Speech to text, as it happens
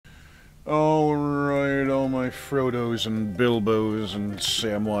Alright, all my Frodos and Bilbos and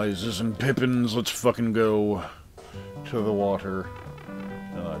Samwises and Pippins, let's fucking go to the water.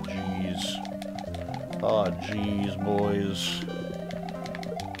 Ah, jeez. Ah, jeez, boys.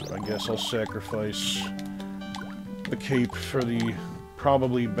 I guess I'll sacrifice the cape for the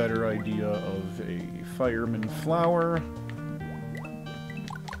probably better idea of a fireman flower.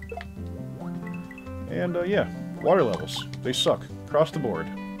 And, yeah, water levels. They suck. Across the board.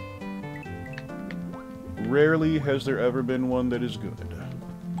 Rarely has there ever been one that is good.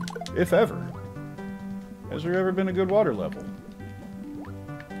 If ever. Has there ever been a good water level?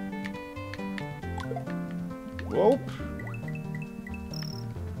 Whoop.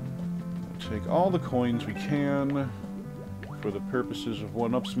 We'll take all the coins we can for the purposes of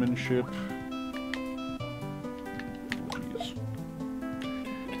one-upsmanship. Jeez.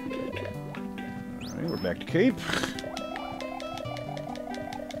 Alright, we're back to Cape.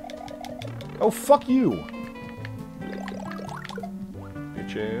 Oh, fuck you!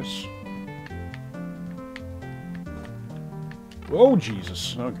 Bitch ass. Oh,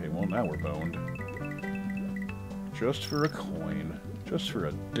 Jesus. Okay, well, now we're boned. Just for a coin. Just for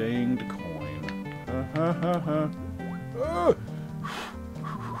a danged coin. Ha ha ha ha.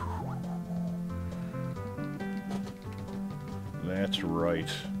 That's right.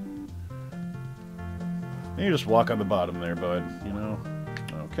 You just walk on the bottom there, bud, you know?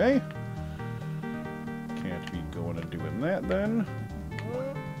 Okay. Can't be going and doing that, then.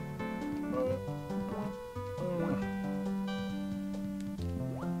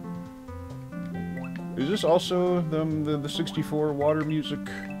 Is this also the 64 water music?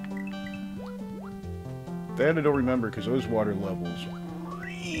 That I don't remember, because those water levels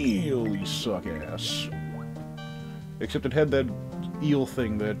really suck ass. Except it had that eel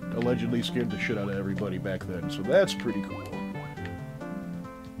thing that allegedly scared the shit out of everybody back then, so that's pretty cool.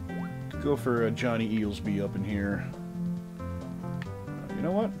 Could go for a Johnny Eelsby up in here. You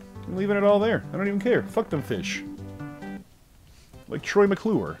know what? I'm leaving it all there. I don't even care. Fuck them fish. Like Troy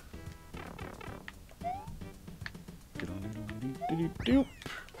McClure.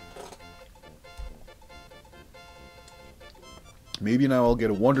 Maybe now I'll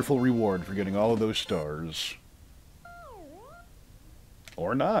get a wonderful reward for getting all of those stars.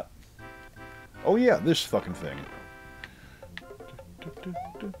 Or not. Oh yeah, this fucking thing.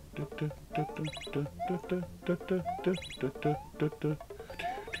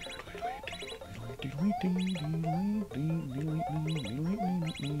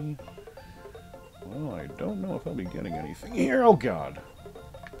 Well, I don't know if I'll be getting anything here. Oh god.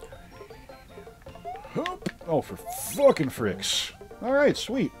 Oh, for fucking fricks. Alright,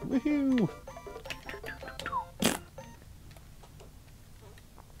 sweet. Woohoo!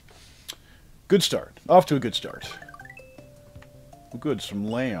 Good start. Off to a good start. Good, some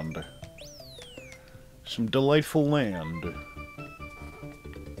land. Some delightful land.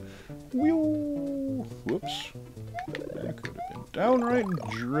 Whew. Whoops. That could have been downright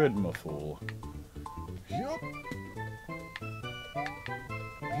dreadful. Yup.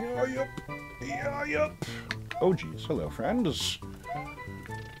 Yeah, yup. Yeah, yup. Oh, geez. Hello, friends.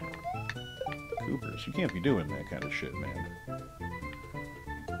 Coopers, you can't be doing that kind of shit, man.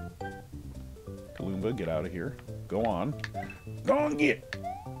 Kalumba, get out of here. Go on. Go on, get!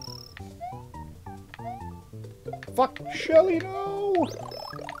 Fuck! Shelly, no!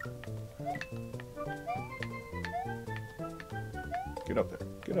 Get up there.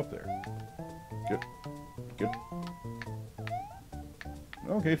 Get up there. Get.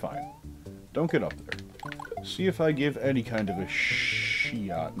 Okay, fine. Don't get up there. See if I give any kind of a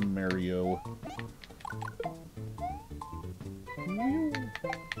shot, Mario.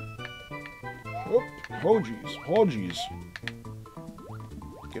 Oh, jeez. Oh, jeez.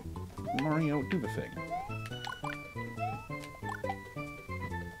 Get... Mario, do the thing.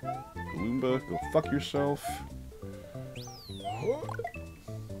 Goomba, go fuck yourself.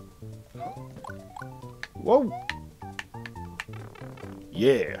 Whoa!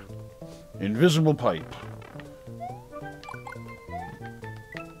 Yeah. Invisible pipe.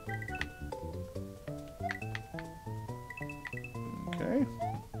 Okay.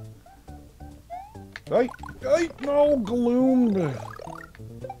 Hey, no, Gloom!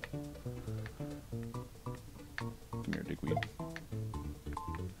 Come here, dickweed.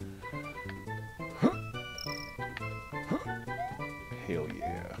 Hell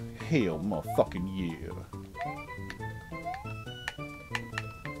yeah. Hell motherfucking yeah.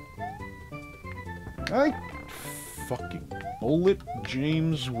 I fucking Bullet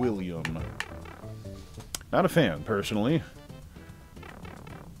James William. Not a fan, personally.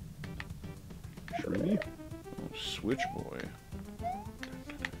 Shreddy? Oh, Switch Boy.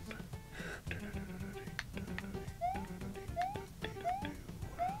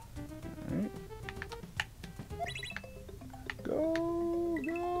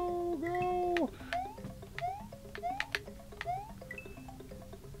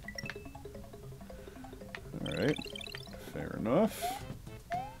 enough.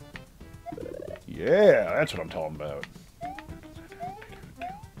 Yeah, that's what I'm talking about.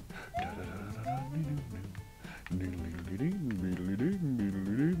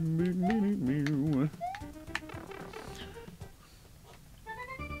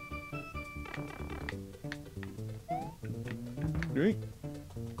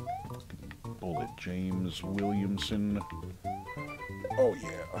 Bullet James Williamson. Oh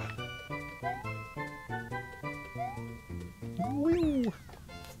yeah. Woo.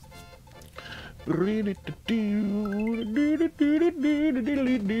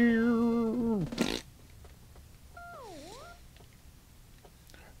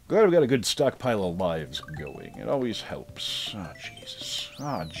 Glad we got a good stockpile of lives going. It always helps. Oh, Jesus.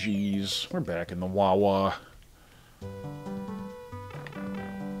 Ah, jeez. We're back in the Wawa.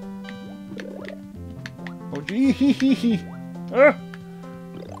 Oh, gee. Ah!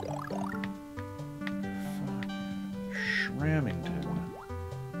 Shrammington.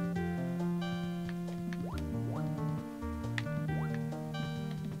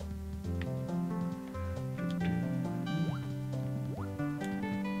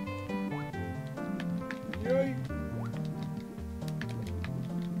 Yay!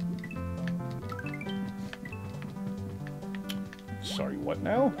 Sorry, what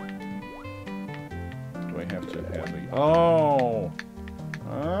now? Do I have to have a... Oh!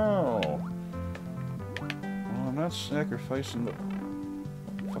 Oh! Well, I'm not sacrificing the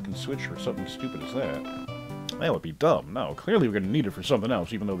fucking Switch for something stupid as that. That would be dumb. No, clearly we're going to need it for something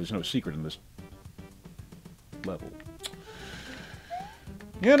else, even though there's no secret in this level.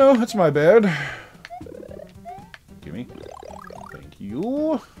 You know, that's my bad. Gimme. Thank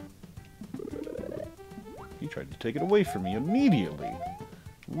you. He tried to take it away from me immediately.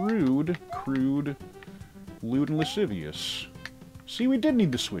 Rude, crude, lewd, and lascivious. See, we did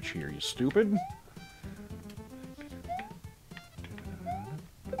need the Switch here, you stupid.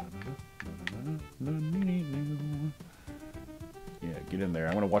 Yeah, get in there.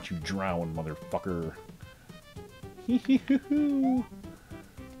 I want to watch you drown, motherfucker. Hee-hee-hoo-hoo.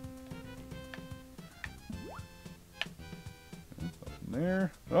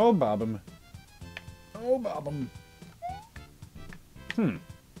 There. Oh, bob him. Oh, bob him.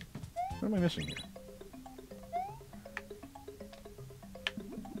 What am I missing here?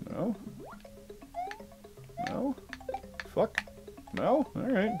 No? No? Fuck? No?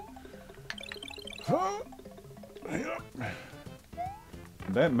 Alright.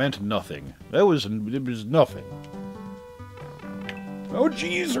 That meant nothing. It was nothing. Oh,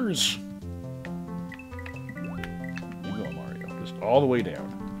 Jeezers! You go, Mario. Just all the way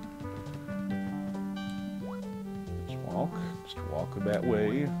down. Just walk that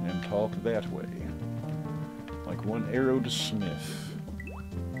way, and talk that way. Like one arrowed smith.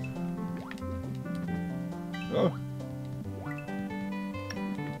 Oh.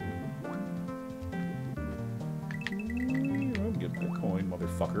 I'll get that coin,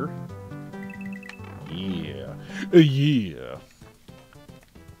 motherfucker. Yeah. Yeah.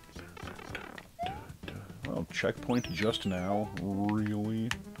 Oh, checkpoint just now. Really?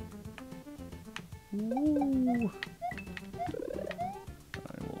 Ooh.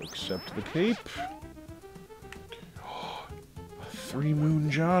 I will accept the cape. 3 Moon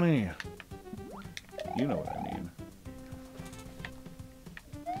Johnny. You know what I mean.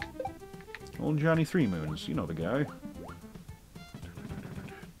 Old Johnny 3 Moons. You know the guy.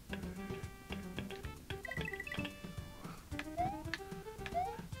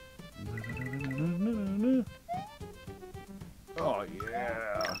 Oh,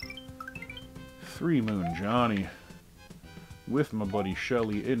 yeah. 3 Moon Johnny. With my buddy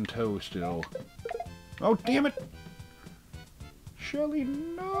Shelly in tow still. Oh, damn it! Shelly,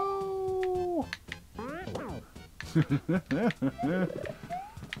 no! Get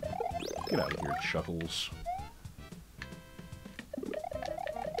out of here, Chuckles.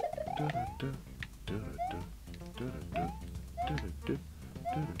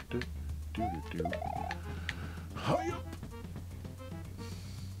 Hurry up!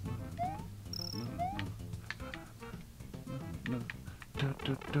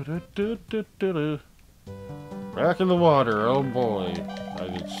 Back in the water, oh boy.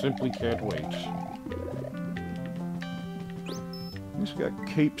 I simply can't wait. He's got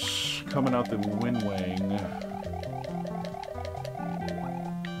capes coming out the wind wang.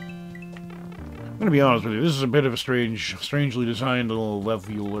 I'm gonna be honest with you, this is a bit of a strangely designed little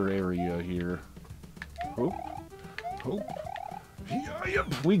levular area here. Hope. Hope. Yeah,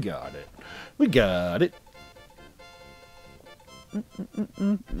 yep, we got it. We got it.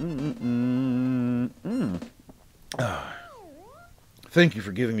 Thank you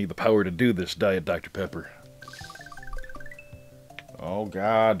for giving me the power to do this, Diet Dr. Pepper. Oh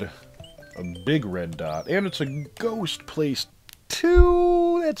god. A big red dot. And it's a ghost place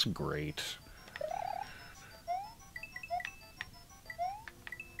too! That's great.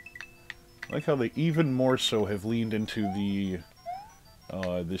 I like how they even more so have leaned into the...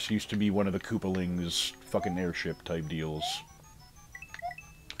 this used to be one of the Koopalings fucking airship type deals.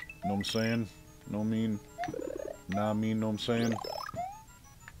 Know what I'm saying? Know what I mean? Nah, mean, know what I'm saying?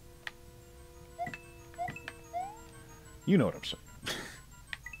 You know what I'm saying.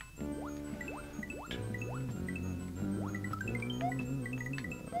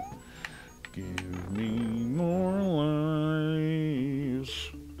 Give me more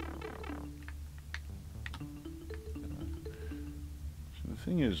lives. So the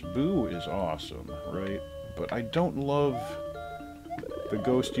thing is, Boo is awesome, right? But I don't love the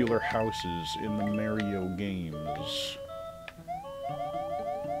Ghost Dealer houses in the Mario games.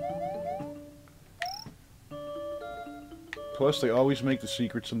 Plus, they always make the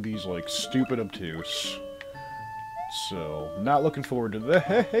secrets in these, like, stupid obtuse. So, not looking forward to the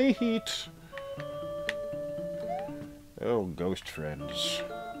hate! Oh, ghost friends.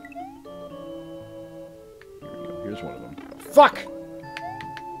 Here we go. Here's one of them. Fuck! I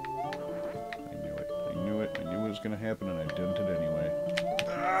knew it. I knew it. I knew it was gonna happen, and I didn't it anyway.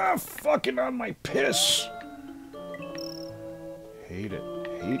 Ah, fucking on my piss! Hate it.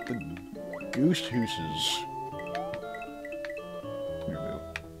 Hate the goose hooses. Come here, Boo.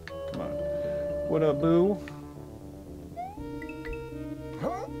 Come on. What up, Boo?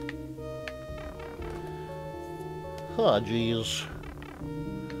 Huh? Oh, jeez.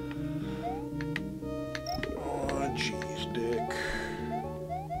 Oh, jeez, Dick.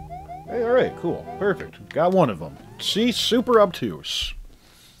 Hey, alright, cool. Perfect. Got one of them. See? Super obtuse.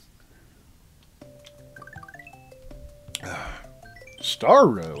 Star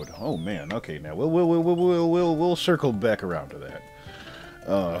Road. Oh man. Okay, now we'll circle back around to that.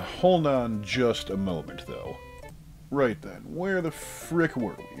 Hold on just a moment, though. Right then, where the frick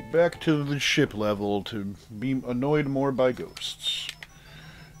were we? Back to the ship level to be annoyed more by ghosts.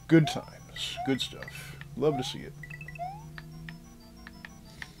 Good times. Good stuff. Love to see it.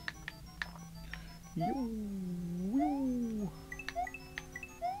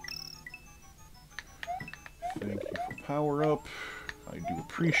 Thank you for power up. I do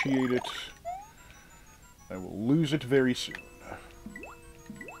appreciate it. I will lose it very soon.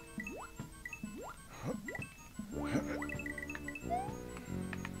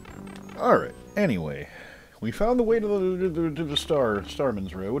 Alright, anyway. We found the way to the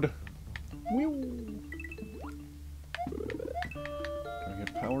Starman's Road. Whew. Can I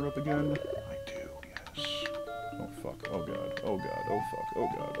get power up again? I do, yes. Oh fuck, oh god, oh god, oh fuck, oh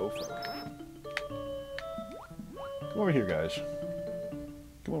god, oh fuck. Come over here, guys.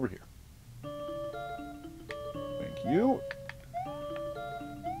 Come over here. Thank you.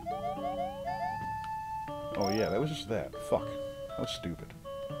 Oh yeah, that was just that. Fuck. How stupid.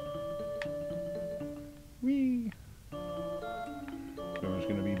 Whee! There's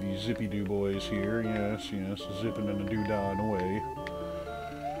gonna be these zippy-doo boys here. Yes, yes, zipping and a doo-dah away.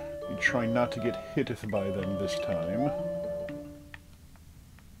 You try not to get hit by them this time.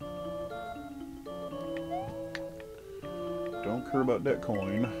 Don't care about that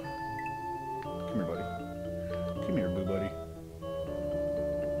coin. Come here, buddy. Come here, boo buddy.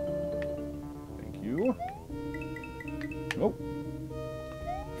 Thank you. Nope.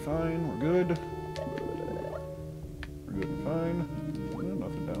 Fine, we're good. We're good and fine.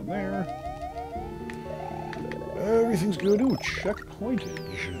 Nothing down there. Everything's good. Ooh,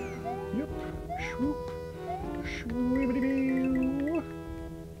 checkpointage. Yep. Shwoop. Shwoopity-boo.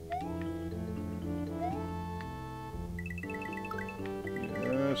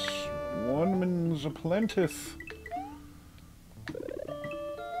 Yes. One man's a plentith.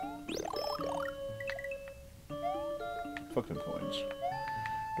 Fuck them coins.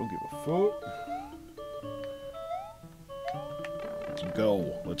 Don't give a fuck. Let's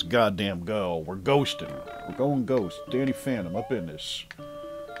go. Let's goddamn go. We're ghosting. We're going ghost. Danny Phantom up in this.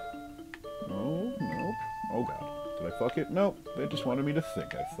 Oh, nope. Oh god. Did I fuck it? Nope. They just wanted me to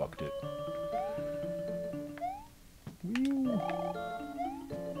think I fucked it. Whew.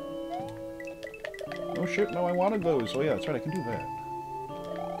 Oh shit, no, I wanted those. Oh yeah, that's right, I can do that.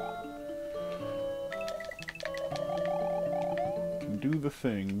 Can do the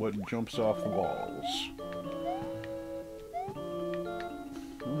thing, what jumps off the walls.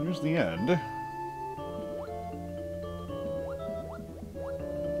 Well, there's the end.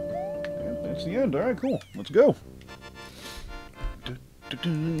 And that's the end. Alright, cool. Let's go.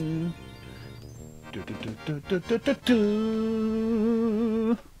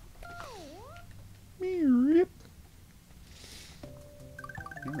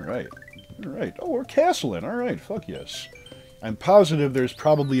 castle in. Alright, fuck yes. I'm positive there's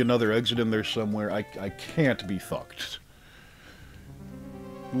probably another exit in there somewhere. I can't be fucked.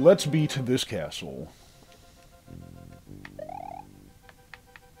 Let's be to this castle.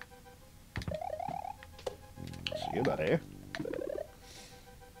 See you, buddy.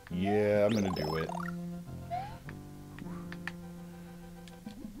 Yeah, I'm gonna do it.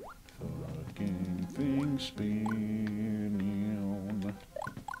 Fucking thing spinning.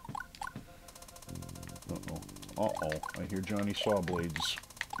 Uh-oh. Uh-oh. I hear Johnny Sawblades.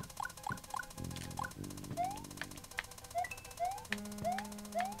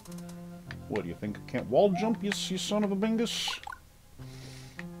 What, do you think I can't wall jump, you son of a bingus?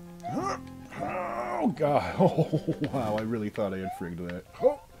 Oh, God. Oh, wow, I really thought I had frigged that.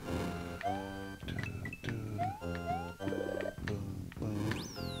 Oh.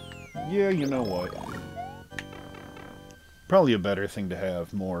 Yeah, you know what? Probably a better thing to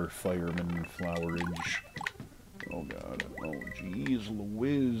have more fireman flowerage. Oh, God. Oh, jeez,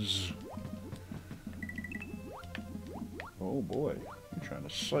 Louise. Oh, boy. You're trying to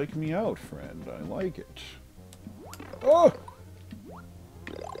psych me out, friend. I like it. Oh!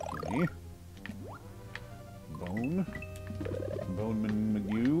 Okay. Bone. Boneman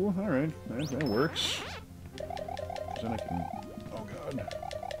McGew. Alright, that works. Then I can... Oh, God.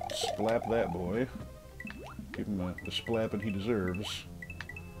 Splap that boy. Give him the splapping he deserves.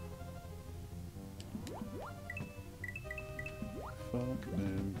 Fuck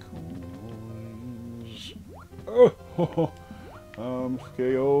them coins. Oh! I'm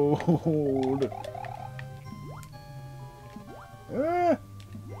KO'd. Ah!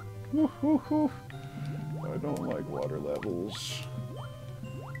 I don't like water levels.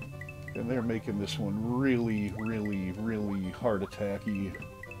 And they're making this one really, really, really heart attacky.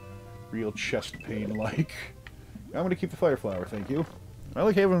 Real chest pain-like. I'm gonna keep the fire flower, thank you. I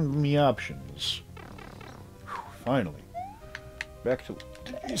like having me options. Whew, finally. Back to...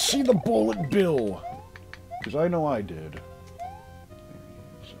 Did you see the bullet bill? Because I know I did. There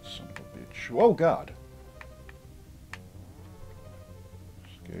he is, that son of a bitch. Oh, God.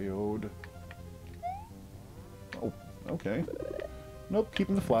 Scaled. Oh, okay. Nope,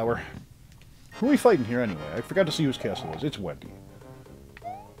 keeping the flower. Who are we fighting here anyway? I forgot to see whose castle it was. It's Wendy.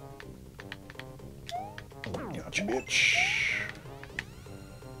 Gotcha, bitch.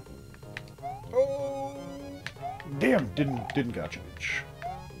 Oh, damn! Didn't gotcha, bitch.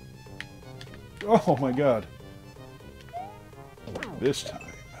 Oh my God! This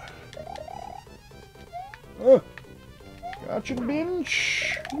time. Oh, gotcha,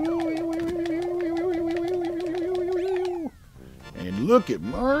 bitch. And look at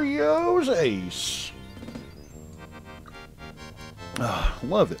Mario's ace. Ah,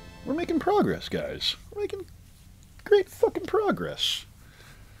 love it. We're making progress, guys. We're making great fucking progress.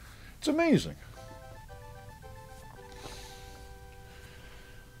 It's amazing.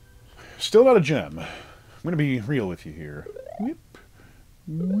 Still not a gem. I'm gonna be real with you here. Whip,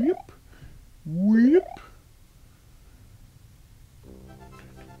 whip, whip.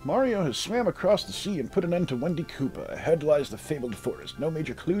 Mario has swam across the sea and put an end to Wendy Koopa. Ahead lies the fabled forest. No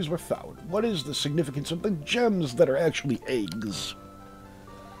major clues were found. What is the significance of the gems that are actually eggs?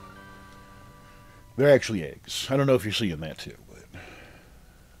 They're actually eggs. I don't know if you're seeing that too, but...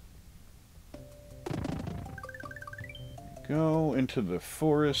 Go into the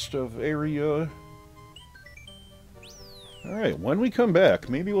forest of area. Alright, when we come back,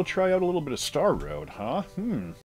 maybe we'll try out a little bit of Star Road, huh?